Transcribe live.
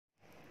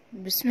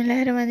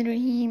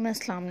बिस्मिल्लाहिर्रहमानिर्रहीम।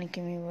 अस्सलाम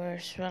वालेकुम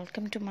viewers,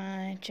 welcome to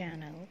my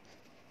channel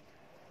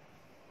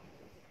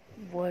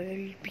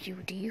world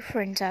beauty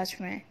friends. आज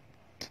मैं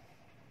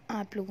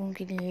आप लोगों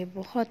के लिए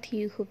बहुत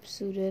ही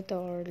खूबसूरत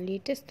और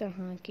लेटेस्ट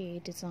तरह के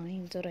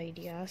डिज़ाइंस और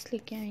आइडियाज़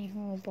लेके आई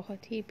हूँ।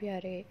 बहुत ही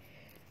प्यारे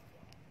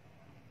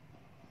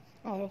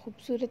और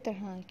ख़ूबसूरत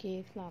तरह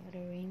के फ्लावर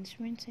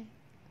अरेंजमेंट्स हैं,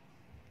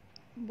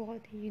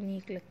 बहुत ही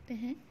यूनिक लगते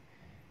हैं।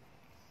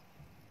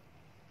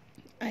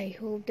 I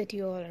hope that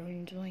you all are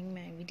enjoying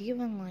my video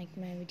and like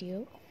my video.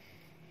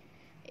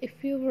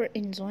 If you were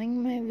enjoying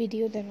my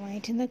video, then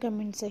write in the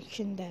comment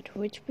section that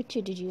which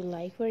picture did you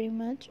like very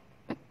much.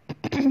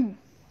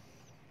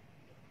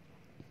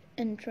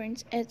 And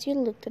friends, as you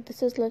looked at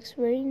this, looks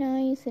very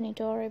nice and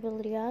adorable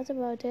ideas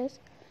about this.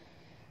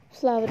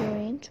 Flower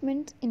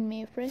arrangements,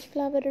 इनमें fresh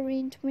flower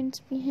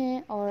arrangements भी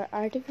हैं और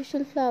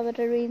artificial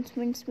flower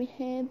arrangements भी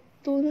हैं।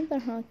 दोनों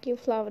तरह के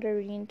flower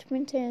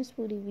arrangements हैं इस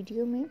पूरी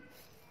वीडियो में,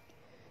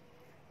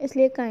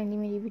 इसलिए काइंडली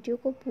मेरी वीडियो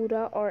को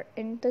पूरा और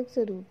एंड तक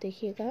ज़रूर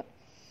देखिएगा।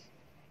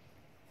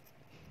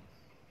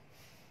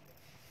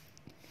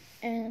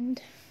 एंड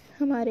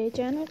हमारे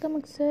चैनल का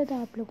मकसद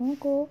आप लोगों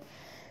को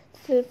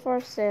सिर्फ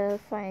और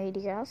सिर्फ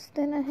आइडियाज़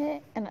देना है।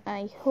 एंड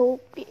आई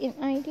होप कि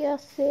इन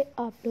आइडियाज़ से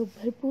आप लोग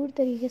भरपूर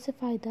तरीके से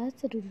फ़ायदा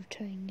ज़रूर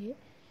उठाएंगे।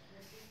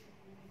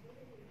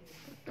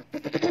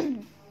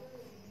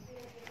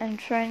 And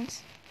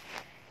friends,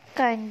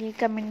 kindly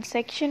comment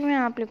section में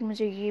आप लोग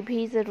मुझे ये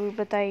भी ज़रूर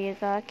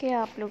बताइएगा कि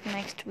आप लोग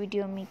नेक्स्ट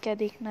वीडियो में क्या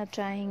देखना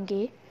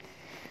चाहेंगे,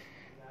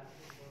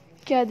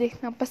 क्या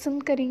देखना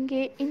पसंद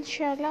करेंगे।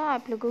 इंशाल्लाह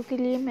आप लोगों के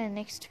लिए मैं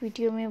नेक्स्ट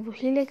वीडियो में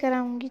वही लेकर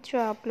आऊँगी जो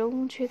आप लोग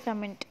मुझे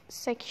कमेंट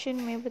सेक्शन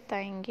में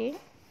बताएंगे।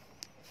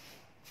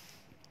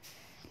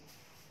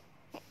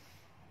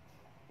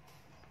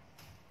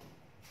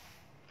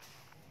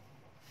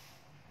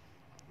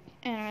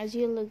 And as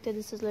you looked at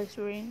this, looks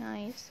very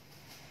nice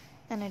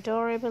and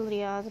adorable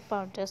ideas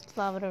about just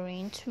flower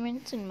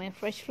arrangements। इनमें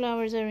fresh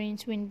flowers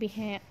arrangement भी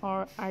हैं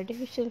और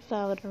artificial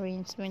flower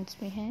arrangements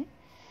भी हैं।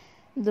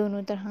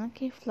 दोनों तरह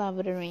के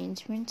फ्लावर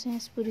अरेंजमेंट्स हैं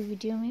इस पूरी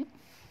वीडियो में।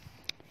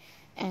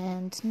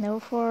 And never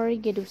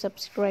forget to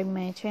subscribe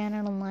my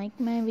channel and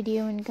like my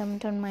video and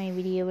comment on my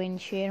video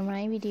and share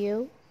my video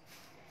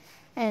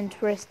and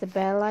press the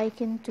bell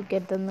icon to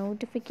get the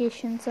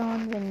notifications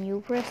on. When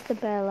you press the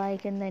bell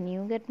icon, then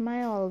you get my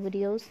all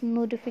videos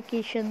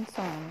notifications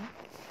on.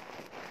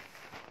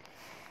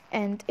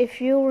 And if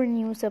you're a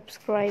new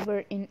subscriber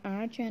in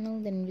our channel,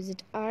 then visit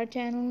our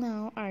channel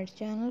now. Our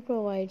channel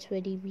provides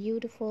very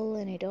beautiful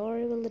and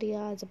adorable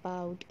ideas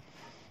about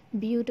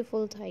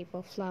beautiful type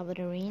of flower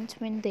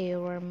arrangement. There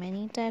were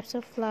many types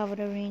of flower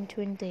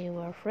arrangement. There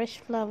were fresh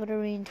flower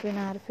arrangement,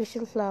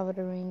 artificial flower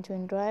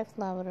arrangement, dry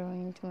flower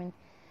arrangement,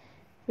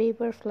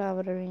 paper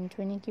flower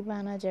arrangement,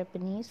 ikebana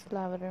Japanese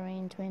flower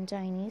arrangement,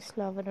 Chinese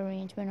flower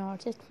arrangement,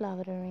 artist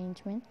flower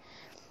arrangement,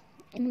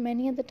 and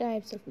many other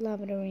types of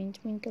flower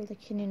arrangement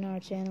collection in our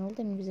channel.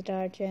 Then visit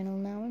our channel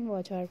now and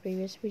watch our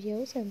previous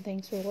videos. And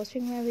thanks for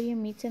watching my video.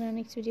 Meet in our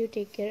next video.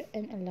 Take care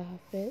and Allah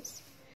Hafiz.